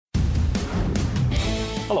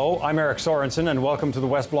Hello, I'm Eric Sorensen, and welcome to the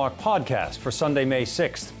West Block podcast for Sunday, May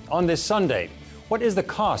 6th. On this Sunday, what is the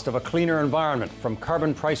cost of a cleaner environment, from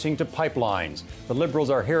carbon pricing to pipelines? The Liberals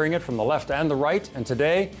are hearing it from the left and the right, and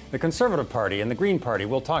today, the Conservative Party and the Green Party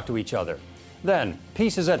will talk to each other. Then,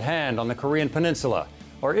 peace is at hand on the Korean peninsula.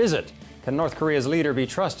 Or is it? Can North Korea's leader be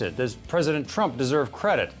trusted? Does President Trump deserve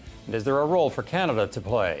credit? And is there a role for Canada to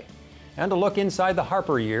play? And a look inside the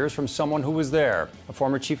Harper years from someone who was there. A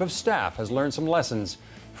former chief of staff has learned some lessons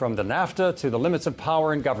from the NAFTA to the limits of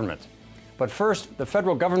power in government. But first, the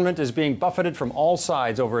federal government is being buffeted from all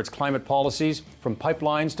sides over its climate policies, from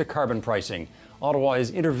pipelines to carbon pricing. Ottawa is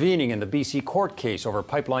intervening in the BC court case over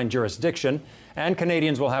pipeline jurisdiction, and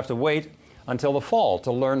Canadians will have to wait until the fall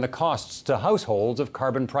to learn the costs to households of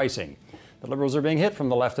carbon pricing. The Liberals are being hit from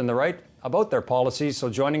the left and the right about their policies, so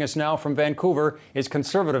joining us now from Vancouver is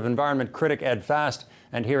Conservative environment critic Ed Fast,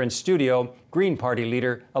 and here in studio, Green Party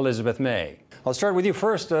leader Elizabeth May. I'll start with you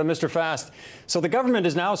first, Mr. Fast. So the government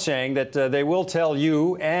is now saying that they will tell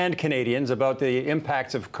you and Canadians about the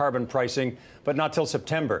impacts of carbon pricing, but not till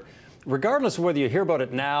September. Regardless of whether you hear about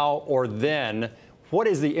it now or then, what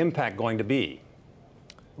is the impact going to be?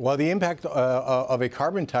 Well, the impact of a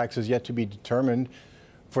carbon tax is yet to be determined.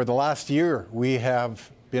 For the last year, we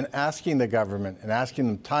have been asking the government and asking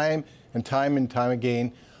them time and time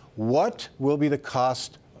again, what will be the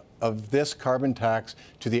cost of this carbon tax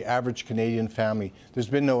to the average Canadian family? There's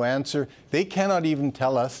been no answer. They cannot even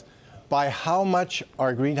tell us by how much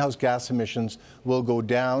our greenhouse gas emissions will go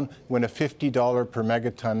down when a $50 per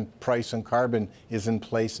megaton price on carbon is in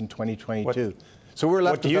place in 2022. So we're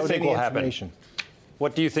left without any information.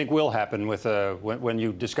 What do you think will happen with when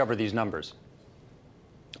you discover these numbers?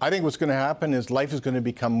 I think what's going to happen is life is going to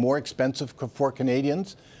become more expensive for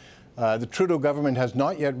Canadians. The Trudeau government has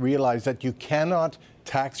not yet realized that you cannot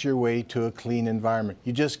tax your way to a clean environment.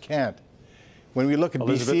 You just can't. When we look at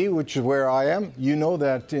BC, which is where I am, you know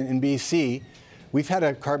that in BC, we've had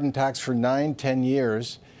a carbon tax for 9-10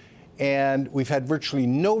 years, and we've had virtually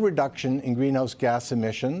no reduction in greenhouse gas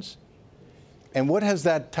emissions. And what has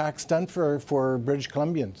that tax done for British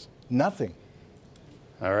Columbians? Nothing.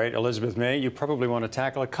 All right, Elizabeth May, you probably want to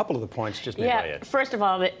tackle a couple of the points just made by Ed. First of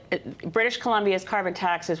all, British Columbia's carbon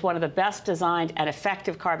tax is one of the best designed and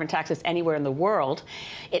effective carbon taxes anywhere in the world.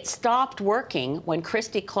 It stopped working when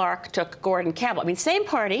Christy Clark took Gordon Campbell. I mean, same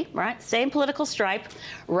party, right? Same political stripe.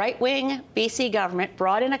 Right-wing BC government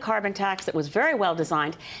brought in a carbon tax that was very well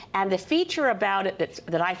designed. And the feature about it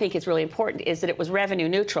that I think is really important is that it was revenue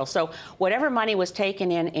neutral. So whatever money was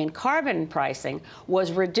taken in carbon pricing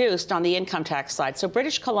was reduced on the income tax side. So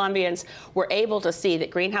British Columbians were able to see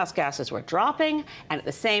that greenhouse gases were dropping, and at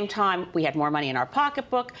the same time, we had more money in our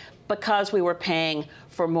pocketbook because we were paying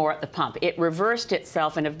for more at the pump. It reversed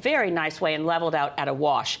itself in a very nice way and leveled out at a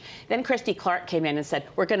wash. Then Christy Clark came in and said,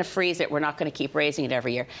 we're going to freeze it. We're not going to keep raising it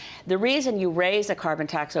every year. The reason you raise a carbon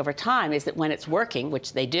tax over time is that when it's working,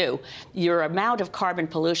 which they do, your amount of carbon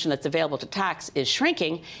pollution that's available to tax is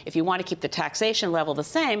shrinking. If you want to keep the taxation level the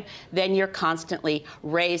same, then you're constantly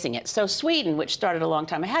raising it. So Sweden, which started a long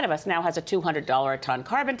time ahead of us, now has a $200 a ton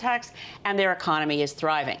carbon tax, and their economy is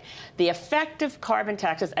thriving. The effective carbon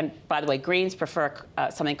taxes, and by the way, Greens prefer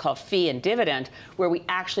something called fee and dividend, where we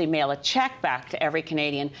actually mail a check back to every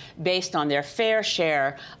Canadian based on their fair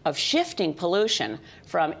share of shifting pollution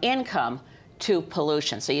from income to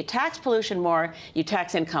pollution. So you tax pollution more, you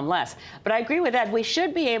tax income less. But I agree with Ed, we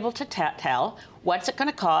should be able to tell what's it going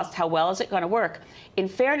to cost, how well is it going to work. In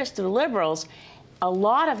fairness to the Liberals, a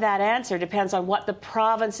lot of that answer depends on what the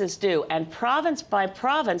provinces do. And province by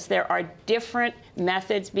province, there are different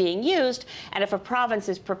methods being used. And if a province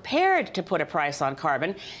is prepared to put a price on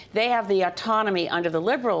carbon, they have the autonomy under the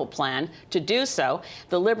Liberal plan to do so.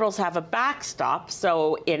 The Liberals have a backstop,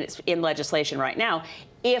 so in legislation right now.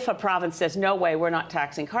 If a province says, no way, we're not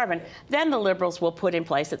taxing carbon, then the Liberals will put in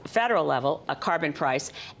place at the federal level a carbon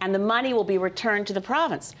price, and the money will be returned to the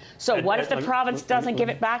province. So what if the province doesn't give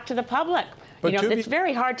it back to the public? You know, it's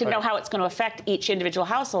very hard to know how it's going to affect each individual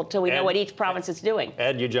household till we know what each province is doing.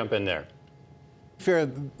 Ed, you jump in there. Fair,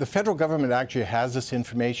 the federal government actually has this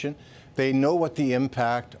information. They know what the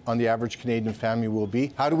impact on the average Canadian family will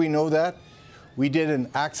be. How do we know that? We did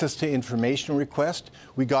an access to information request.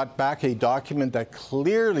 We got back a document that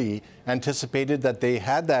clearly anticipated that they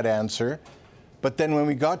had that answer. But then when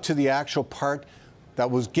we got to the actual part that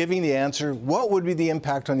was giving the answer, what would be the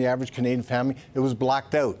impact on the average Canadian family? It was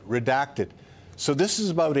blacked out, redacted. So this is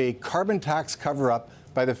about a carbon tax cover-up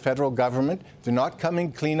by the federal government. They're not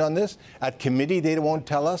coming clean on this. At committee, they won't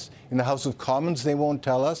tell us. In the House of Commons, they won't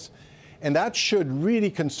tell us. And that should really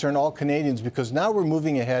concern all Canadians, because now we're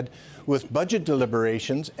moving ahead with budget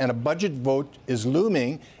deliberations and a budget vote is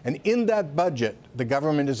looming. And in that budget, the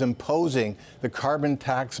government is imposing the carbon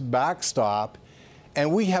tax backstop.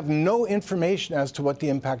 And we have no information as to what the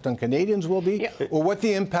impact on Canadians will be or what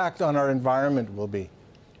the impact on our environment will be.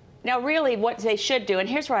 Now, really, what they should do, and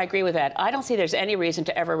here's where I agree with Ed, I don't see there's any reason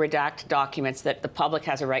to ever redact documents that the public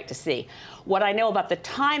has a right to see. What I know about the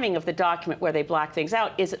timing of the document where they black things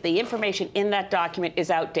out is that the information in that document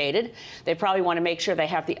is outdated. They probably want to make sure they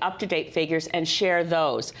have the up-to-date figures and share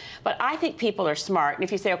those. But I think people are smart. And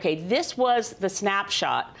if you say, OK, this was the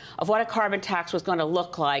snapshot of what a carbon tax was going to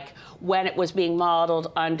look like when it was being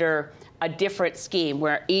modeled under a different scheme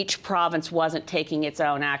where each province wasn't taking its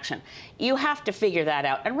own action. You have to figure that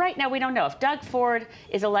out. And right now, we don't know. If Doug Ford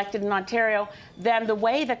is elected in Ontario, then the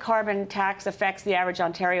way the carbon tax affects the average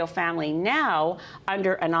Ontario family now,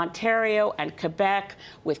 under an Ontario and Quebec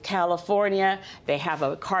with California, they have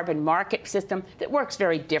a carbon market system that works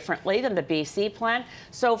very differently than the BC plan.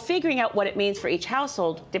 So figuring out what it means for each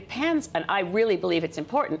household depends, and I really believe it's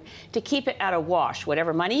important, to keep it at a wash.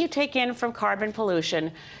 Whatever money you take in from carbon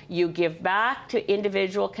pollution, you give back to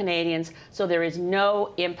individual Canadians so there is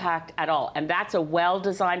no impact at all. And that's a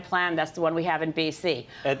well-designed plan. That's the one we have in BC.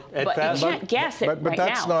 But you can't guess it right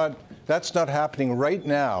now. That's not happening right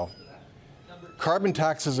now. Carbon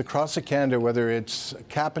taxes across Canada, whether it's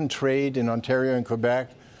cap and trade in Ontario and Quebec,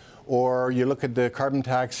 or you look at the carbon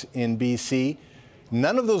tax in BC,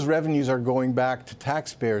 none of those revenues are going back to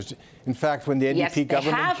taxpayers. In fact, when the NDP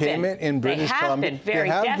government came in British Columbia, they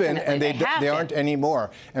have been, and they aren't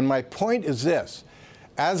anymore. And my point is this: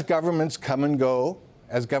 as governments come and go,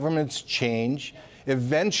 as governments change,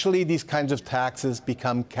 eventually these kinds of taxes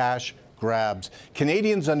become cash grabs.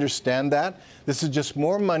 Canadians understand that. This is just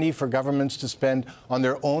more money for governments to spend on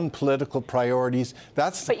their own political priorities.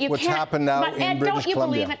 That's what's happened now in British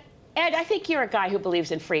Columbia. Ed, I think you're a guy who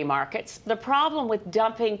believes in free markets. The problem with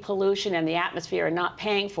dumping pollution in the atmosphere and not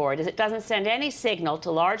paying for it is it doesn't send any signal to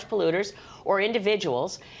large polluters or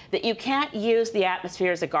individuals that you can't use the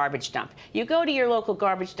atmosphere as a garbage dump. You go to your local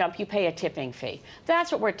garbage dump, you pay a tipping fee. That's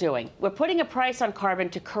what we're doing. We're putting a price on carbon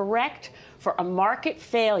to correct for a market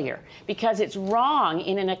failure, because it's wrong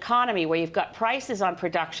in an economy where you've got prices on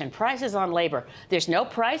production, prices on labor. There's no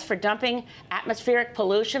price for dumping atmospheric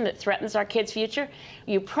pollution that threatens our kids' future.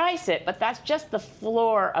 You price it, but that's just the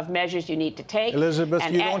floor of measures you need to take. Elizabeth,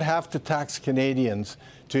 you don't have to tax Canadians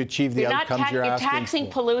to achieve the outcomes you're asking for. You're taxing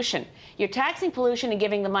pollution. You're taxing pollution and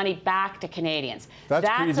giving the money back to Canadians. That's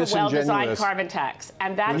a well-designed carbon tax,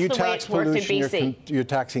 and that's the way it's worked in BC. You're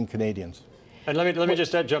taxing Canadians. And let me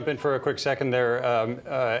just jump in for a quick second there,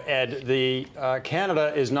 Ed.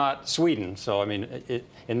 Canada is not Sweden, so I mean,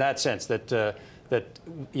 in that sense, that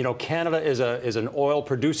Canada is an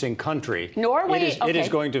oil-producing country. Norway, it is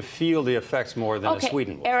going to feel the effects more than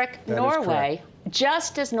Sweden will. Eric, Norway,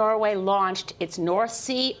 just as Norway launched its North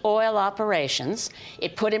Sea oil operations,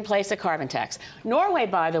 it put in place a carbon tax. Norway,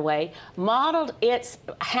 by the way, modeled its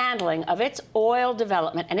handling of its oil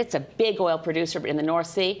development, and it's a big oil producer in the North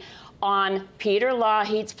Sea, on Peter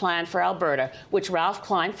Lougheed's plan for Alberta, which Ralph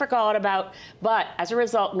Klein forgot about. But as a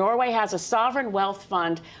result, Norway has a sovereign wealth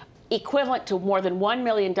fund equivalent to more than $1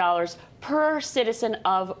 million per citizen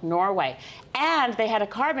of Norway. And they had a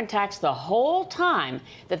carbon tax the whole time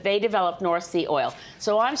that they developed North Sea oil.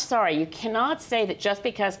 So I'm sorry, you cannot say that just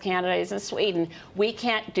because Canada isn't Sweden, we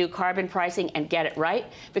can't do carbon pricing and get it right.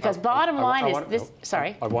 Because bottom line is this,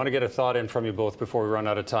 sorry. I want to get a thought in from you both before we run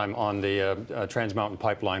out of time on the Trans Mountain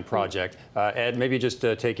Pipeline project. Ed, maybe just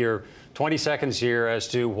take your 20 seconds here as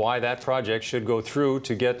to why that project should go through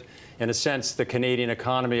to get, in a sense, the Canadian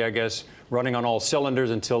economy, I guess, running on all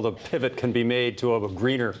cylinders until the pivot can be made to a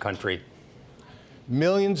greener country.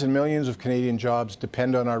 Millions and millions of Canadian jobs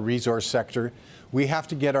depend on our resource sector. We have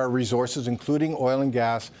to get our resources, including oil and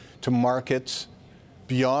gas, to markets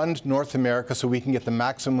beyond North America so we can get the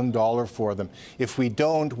maximum dollar for them. If we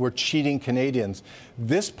don't, we're cheating Canadians.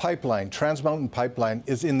 This pipeline, Trans Mountain Pipeline,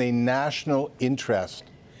 is in the national interest.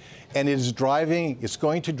 And it's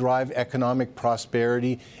going to drive economic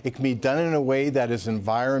prosperity. It can be done in a way that is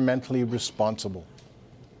environmentally responsible.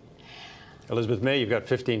 Elizabeth May, you've got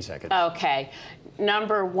 15 seconds. Okay.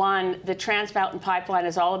 Number one, the Trans Mountain Pipeline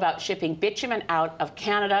is all about shipping bitumen out of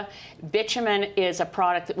Canada. Bitumen is a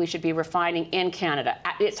product that we should be refining in Canada.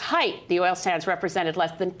 At its height, the oil sands represented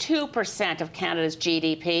less than 2% of Canada's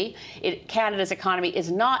GDP. Canada's economy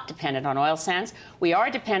is not dependent on oil sands. We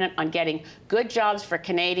are dependent on getting good jobs for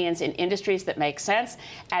Canadians in industries that make sense.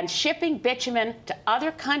 And shipping bitumen to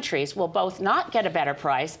other countries will both not get a better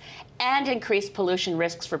price and increase pollution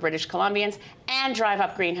risks for British Columbians and drive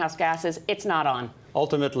up greenhouse gases. It's not on.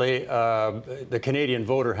 Ultimately, the Canadian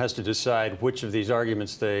voter has to decide which of these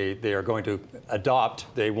arguments they are going to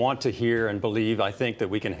adopt. They want to hear and believe, I think, that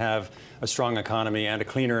we can have a strong economy and a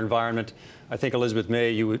cleaner environment. I think, Elizabeth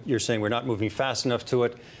May, you're saying we're not moving fast enough to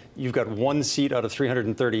it. You've got one seat out of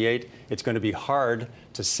 338. It's going to be hard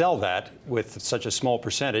to sell that with such a small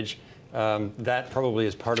percentage. That probably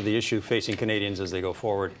is part of the issue facing Canadians as they go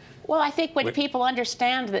forward. Well, I think when people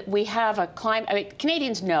understand that we have a climate, I mean,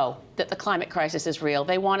 Canadians know that the climate crisis is real.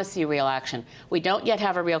 They want to see real action. We don't yet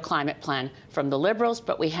have a real climate plan from the Liberals,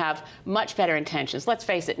 but we have much better intentions. Let's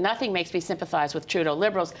face it, nothing makes me sympathize with Trudeau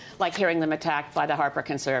Liberals like hearing them attacked by the Harper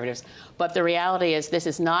Conservatives. But the reality is this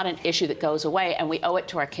is not an issue that goes away, and we owe it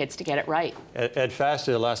to our kids to get it right. Ed Fast,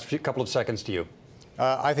 the last couple of seconds to you.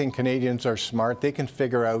 I think Canadians are smart. They can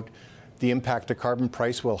figure out the impact a carbon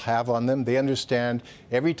price will have on them. They understand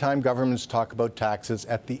every time governments talk about taxes,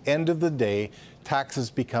 at the end of the day,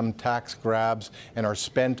 taxes become tax grabs and are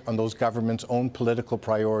spent on those governments' own political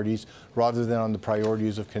priorities rather than on the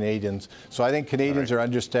priorities of Canadians. So I think Canadians are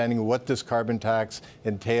understanding what this carbon tax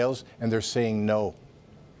entails, and they're saying no.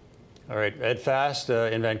 All right, Ed Fast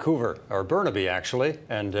in Vancouver, or Burnaby, actually,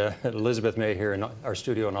 and Elizabeth May here in our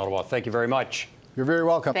studio in Ottawa. Thank you very much. You're very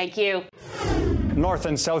welcome. Thank you. North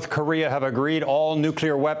and South Korea have agreed all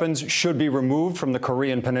nuclear weapons should be removed from the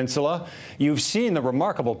Korean peninsula. You've seen the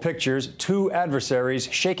remarkable pictures, two adversaries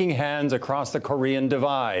shaking hands across the Korean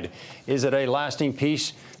divide. Is it a lasting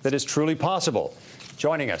peace that is truly possible?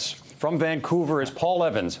 Joining us from Vancouver is Paul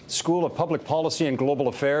Evans, School of Public Policy and Global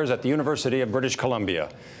Affairs at the University of British Columbia.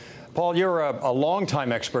 Paul, you're a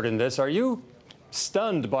longtime expert in this. Are you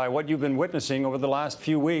stunned by what you've been witnessing over the last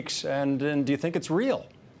few weeks, and do you think it's real?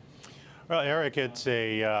 Well, Eric, it's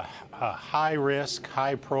a high-risk,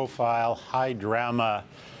 high-profile, high-drama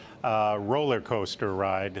roller coaster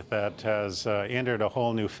ride that has entered a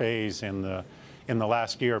whole new phase in the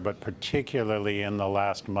last year, but particularly in the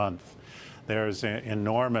last month. There's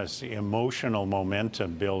enormous emotional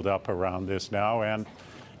momentum build up around this now, and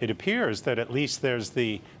it appears that at least there's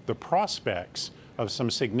the prospects of some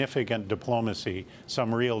significant diplomacy,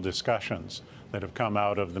 some real discussions that have come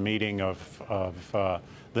out of the meeting of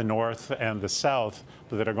the North and the South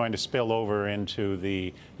that are going to spill over into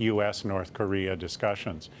the U.S.-North Korea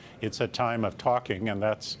discussions. It's a time of talking, and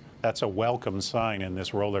that's a welcome sign in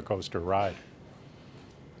this roller coaster ride.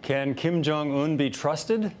 Can Kim Jong-un be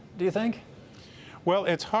trusted, do you think? Well,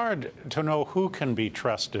 it's hard to know who can be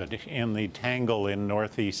trusted in the tangle in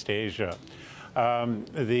Northeast Asia.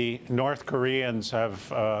 The North Koreans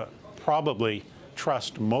have probably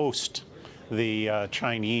trust most the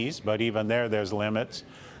Chinese, but even there's limits.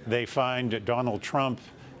 They find Donald Trump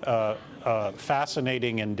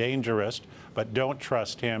fascinating and dangerous, but don't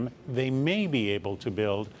trust him. They may be able to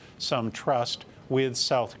build some trust with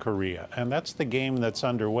South Korea. And that's the game that's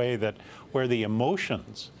underway, where the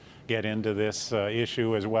emotions get into this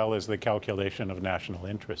issue as well as the calculation of national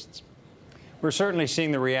interests. We're certainly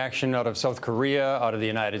seeing the reaction out of South Korea, out of the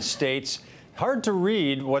United States. Hard to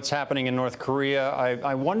read what's happening in North Korea.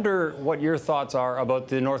 I wonder what your thoughts are about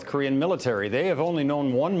the North Korean military. They have only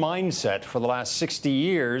known one mindset for the last 60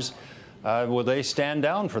 years. Will they stand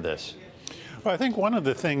down for this? Well, I think one of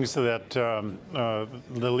the things that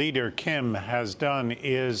the leader Kim has done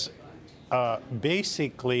is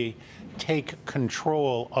basically take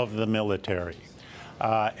control of the military.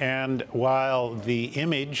 And while the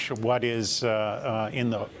image, what is in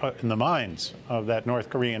the minds of that North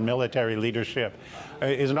Korean military leadership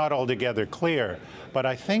is not altogether clear, but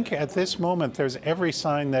I think at this moment there's every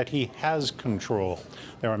sign that he has control.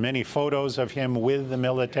 There are many photos of him with the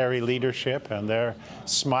military leadership, and they're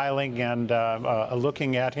smiling and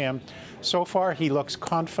looking at him. So far, he looks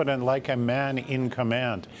confident, like a man in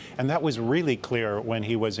command. And that was really clear when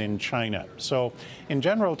he was in China. So in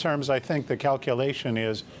general terms, I think the calculation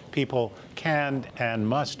is people can and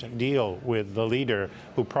must deal with the leader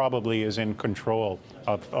who probably is in control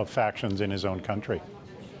of factions in his own country.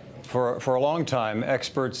 For a long time,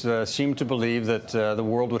 experts seem to believe that the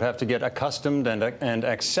world would have to get accustomed and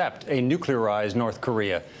accept a nuclearized North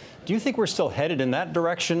Korea. Do you think we're still headed in that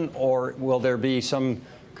direction, or will there be some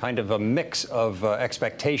kind of a mix of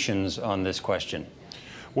expectations on this question?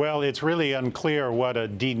 Well, it's really unclear what a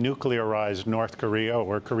denuclearized North Korea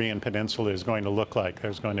or Korean peninsula is going to look like.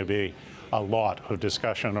 There's going to be a lot of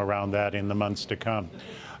discussion around that in the months to come.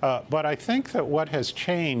 But I think that what has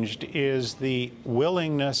changed is the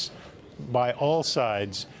willingness by all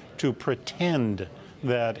sides to pretend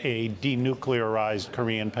that a denuclearized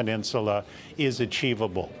Korean peninsula is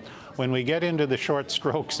achievable. When we get into the short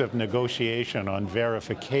strokes of negotiation on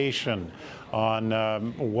verification, on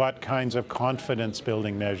what kinds of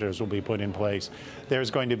confidence-building measures will be put in place,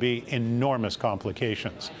 there's going to be enormous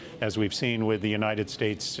complications, as we've seen with the United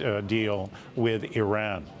States deal with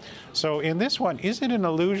Iran. So in this one, is it an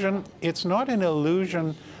illusion? It's not an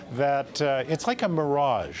illusion that it's like a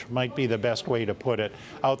mirage, might be the best way to put it,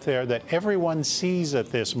 out there that everyone sees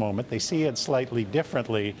at this moment. They see it slightly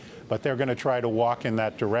differently, but they're going to try to walk in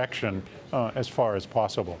that direction as far as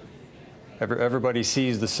possible. Everybody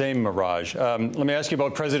sees the same mirage. Let me ask you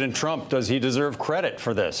about President Trump. Does he deserve credit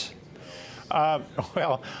for this?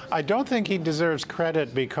 Well, I don't think he deserves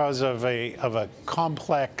credit because of a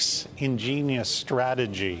complex, ingenious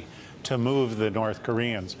strategy to move the North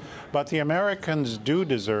Koreans. But the Americans do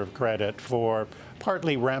deserve credit for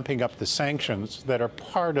partly ramping up the sanctions that are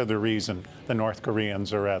part of the reason the North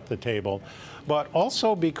Koreans are at the table, but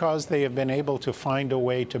also because they have been able to find a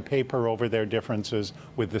way to paper over their differences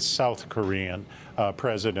with the South Korean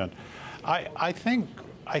president. I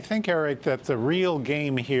think, Eric, that the real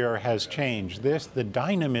game here has changed. The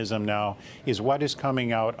dynamism now is what is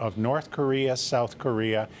coming out of North Korea, South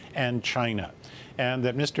Korea, and China. And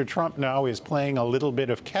that Mr. Trump now is playing a little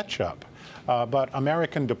bit of catch-up. But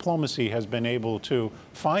American diplomacy has been able to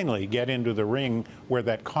finally get into the ring where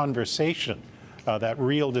that conversation, that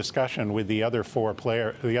real discussion with the other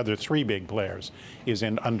three big players is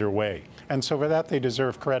underway. And so for that, they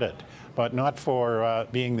deserve credit, but not for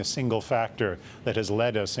being the single factor that has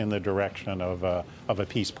led us in the direction of a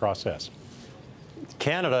peace process.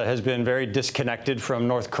 Canada has been very disconnected from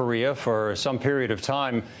North Korea for some period of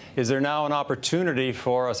time. Is there now an opportunity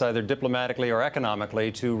for us, either diplomatically or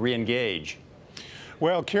economically, to re-engage?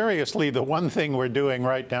 Well, curiously, the one thing we're doing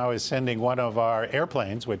right now is sending one of our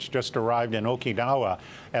airplanes, which just arrived in Okinawa,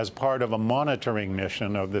 as part of a monitoring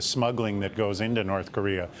mission of the smuggling that goes into North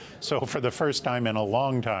Korea. So for the first time in a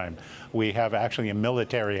long time, we have actually a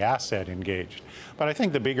military asset engaged. But I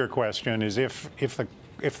think the bigger question is if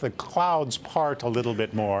the clouds part a little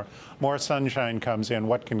bit more sunshine comes in,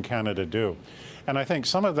 what can Canada do? And I think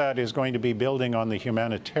some of that is going to be building on the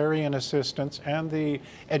humanitarian assistance and the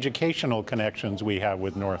educational connections we have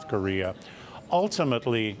with North Korea.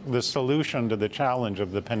 Ultimately, the solution to the challenge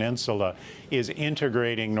of the peninsula is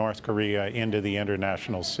integrating North Korea into the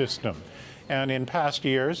international system. And in past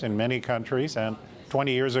years, in many countries, and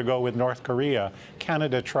 20 years ago with North Korea,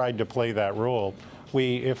 Canada tried to play that role.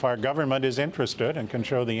 If our government is interested and can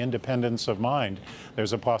show the independence of mind,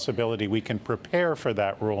 there's a possibility we can prepare for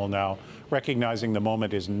that role now, recognizing the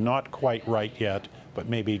moment is not quite right yet, but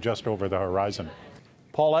maybe just over the horizon.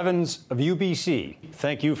 Paul Evans of UBC,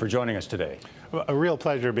 thank you for joining us today. A real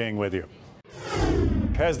pleasure being with you.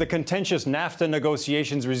 As the contentious NAFTA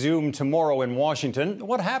negotiations resume tomorrow in Washington,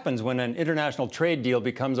 what happens when an international trade deal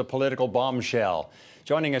becomes a political bombshell?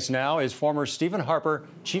 Joining us now is former Stephen Harper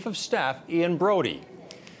Chief of Staff Ian Brodie.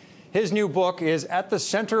 His new book is At the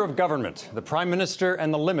Center of Government, the Prime Minister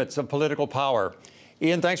and the Limits of Political Power.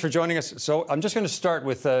 Ian, thanks for joining us. So I'm just going to start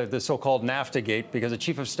with the so-called NAFTA gate, because the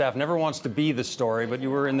Chief of Staff never wants to be the story, but you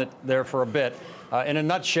were there for a bit. In a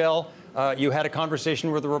nutshell, you had a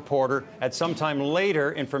conversation with a reporter. At some time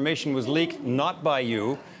later, information was leaked, not by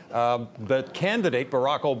you. The candidate,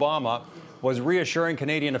 Barack Obama, was reassuring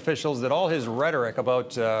Canadian officials that all his rhetoric about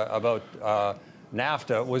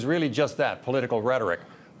NAFTA was really just that, political rhetoric.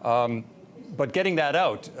 But getting that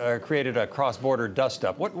out created a cross-border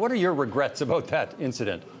dust-up. What are your regrets about that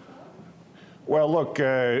incident? Well, look,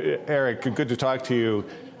 Eric, good to talk to you.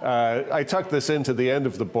 I tucked this into the end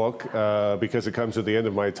of the book because it comes at the end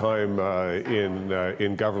of my time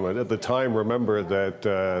in government. At the time, remember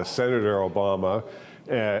that Senator Obama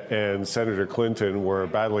and Senator Clinton were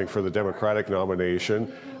battling for the Democratic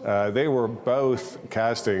nomination. They were both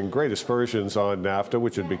casting great aspersions on NAFTA,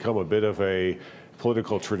 which had become a bit of a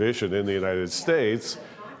political tradition in the United States.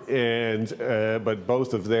 But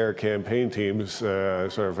both of their campaign teams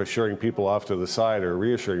sort of assuring people off to the side, or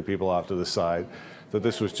reassuring people off to the side, that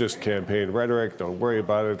this was just campaign rhetoric. Don't worry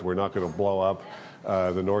about it. We're not going to blow up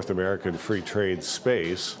the North American free trade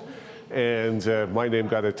space. And my name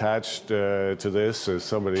got attached to this as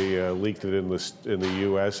somebody leaked it in the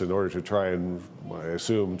U.S. in order to try and, I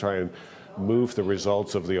assume, move the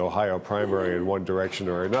results of the Ohio primary in one direction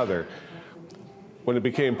or another. When it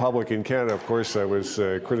became public in Canada, of course, I was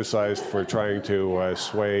criticized for trying to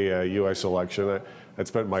sway a U.S. election. I'd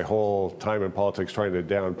spent my whole time in politics trying to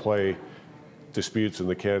downplay disputes in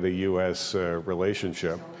the Canada-U.S.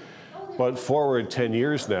 relationship. But forward 10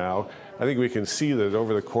 years now, I think we can see that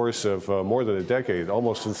over the course of more than a decade,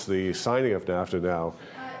 almost since the signing of NAFTA now,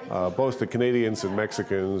 Both the Canadians and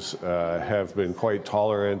Mexicans have been quite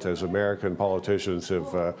tolerant as American politicians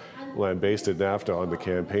have lambasted NAFTA on the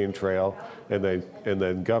campaign trail and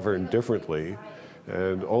then governed differently.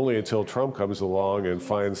 And only until Trump comes along and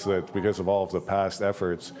finds that because of all of the past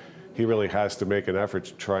efforts, he really has to make an effort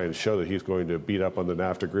to try and show that he's going to beat up on the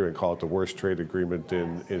NAFTA agreement, call it the worst trade agreement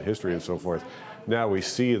in history and so forth. Now we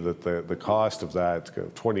see that the cost of that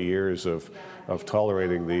 20 years of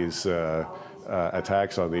tolerating these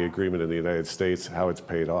attacks on the agreement in the United States, how it's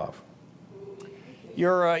paid off.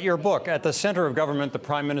 Your book, At the Center of Government, the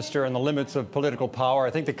Prime Minister and the Limits of Political Power, I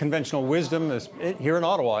think the conventional wisdom, is, here in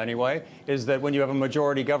Ottawa anyway, is that when you have a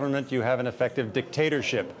majority government, you have an effective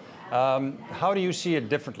dictatorship. How do you see it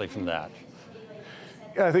differently from that?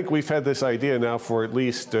 Yeah, I think we've had this idea now for at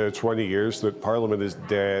least 20 years that Parliament is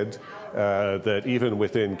dead, that even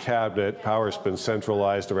within Cabinet, power's been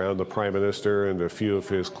centralized around the Prime Minister and a few of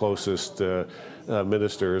his closest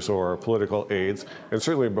ministers or political aides. And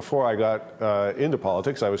certainly before I got into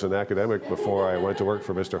politics, I was an academic before I went to work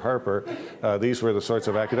for Mr. Harper. These were the sorts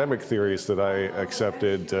of academic theories that I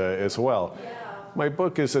accepted as well. My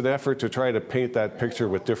book is an effort to try to paint that picture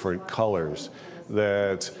with different colors,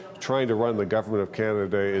 that trying to run the government of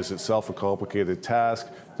Canada is itself a complicated task,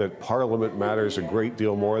 that Parliament matters a great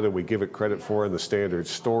deal more than we give it credit for in the standard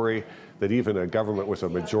story, that even a government with a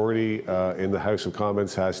majority in the House of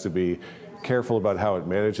Commons has to be careful about how it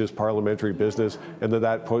manages parliamentary business, and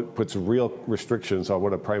that puts real restrictions on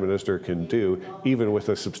what a Prime Minister can do, even with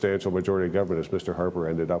a substantial majority government, as Mr. Harper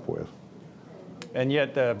ended up with. And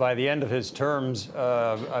yet, by the end of his terms,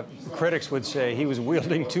 critics would say he was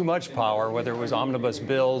wielding too much power, whether it was omnibus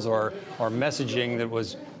bills or messaging that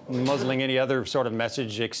was muzzling any other sort of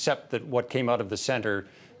message except that what came out of the center.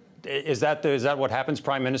 Is that what happens?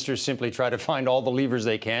 Prime ministers simply try to find all the levers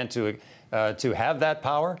they can to have that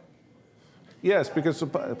power? Yes, because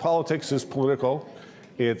politics is political.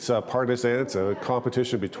 It's partisan. It's a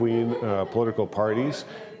competition between political parties.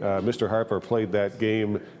 Mr. Harper played that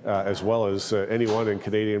game as well as anyone in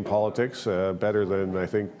Canadian politics, better than I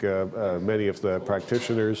think many of the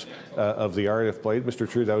practitioners of the art have played. Mr.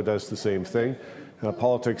 Trudeau does the same thing.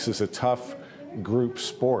 Politics is a tough group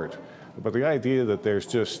sport. But the idea that there's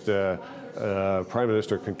just Prime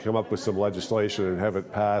Minister can come up with some legislation and have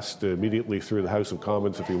it passed immediately through the House of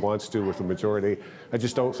Commons if he wants to with a majority, I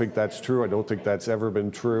just don't think that's true. I don't think that's ever been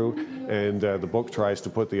true. And the book tries to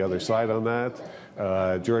put the other side on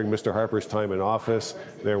that. During Mr. Harper's time in office,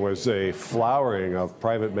 there was a flowering of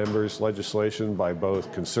private members' legislation by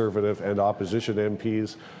both Conservative and opposition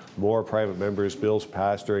MPs. More private members' bills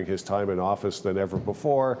passed during his time in office than ever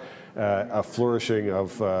before. A flourishing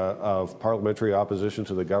of parliamentary opposition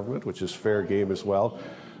to the government, which is fair game as well.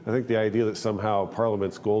 I think the idea that somehow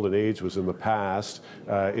Parliament's golden age was in the past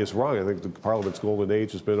is wrong. I think the Parliament's golden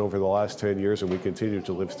age has been over the last 10 years, and we continue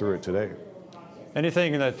to live through it today.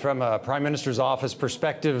 Anything that, from a Prime Minister's office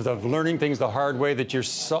perspective, of learning things the hard way that you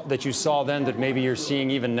saw then that maybe you're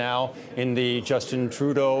seeing even now in the Justin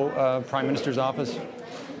Trudeau Prime Minister's office?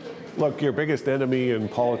 Look, your biggest enemy in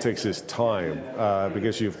politics is time,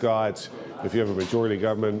 because you've got, if you have a majority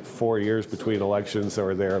government, 4 years between elections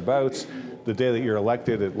or thereabouts. The day that you're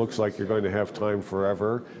elected, it looks like you're going to have time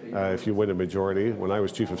forever if you win a majority. When I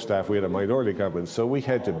was Chief of Staff, we had a minority government, so we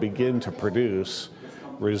had to begin to produce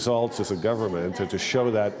results as a government and to show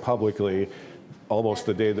that publicly almost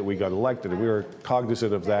the day that we got elected. And we were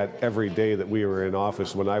cognizant of that every day that we were in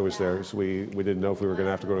office when I was there, so we didn't know if we were going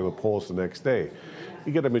to have to go to the polls the next day.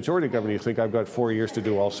 You get a majority government, you think, I've got 4 years to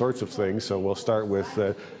do all sorts of things, so we'll start with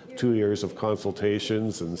 2 years of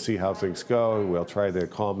consultations and see how things go. We'll try to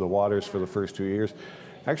calm the waters for the first 2 years.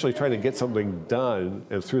 Actually trying to get something done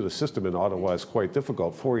and through the system in Ottawa is quite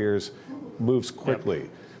difficult. 4 years moves quickly. Yep.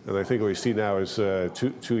 And I think what we see now is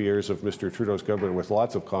two years of Mr. Trudeau's government with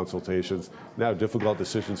lots of consultations. Now difficult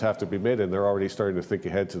decisions have to be made, and they're already starting to think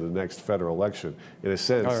ahead to the next federal election. In a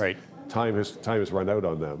sense, all right, time has run out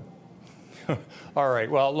on them. All right.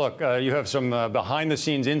 Well, look, you have some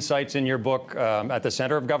behind-the-scenes insights in your book, At the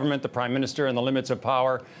Center of Government, the Prime Minister and the Limits of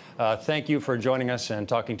Power. Thank you for joining us and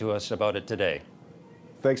talking to us about it today.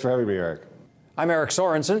 Thanks for having me, Eric. I'm Eric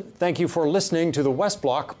Sorensen. Thank you for listening to the West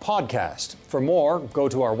Block podcast. For more, go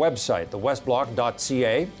to our website,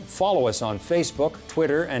 thewestblock.ca, follow us on Facebook,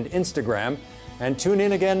 Twitter, and Instagram, and tune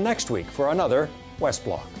in again next week for another West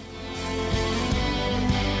Block.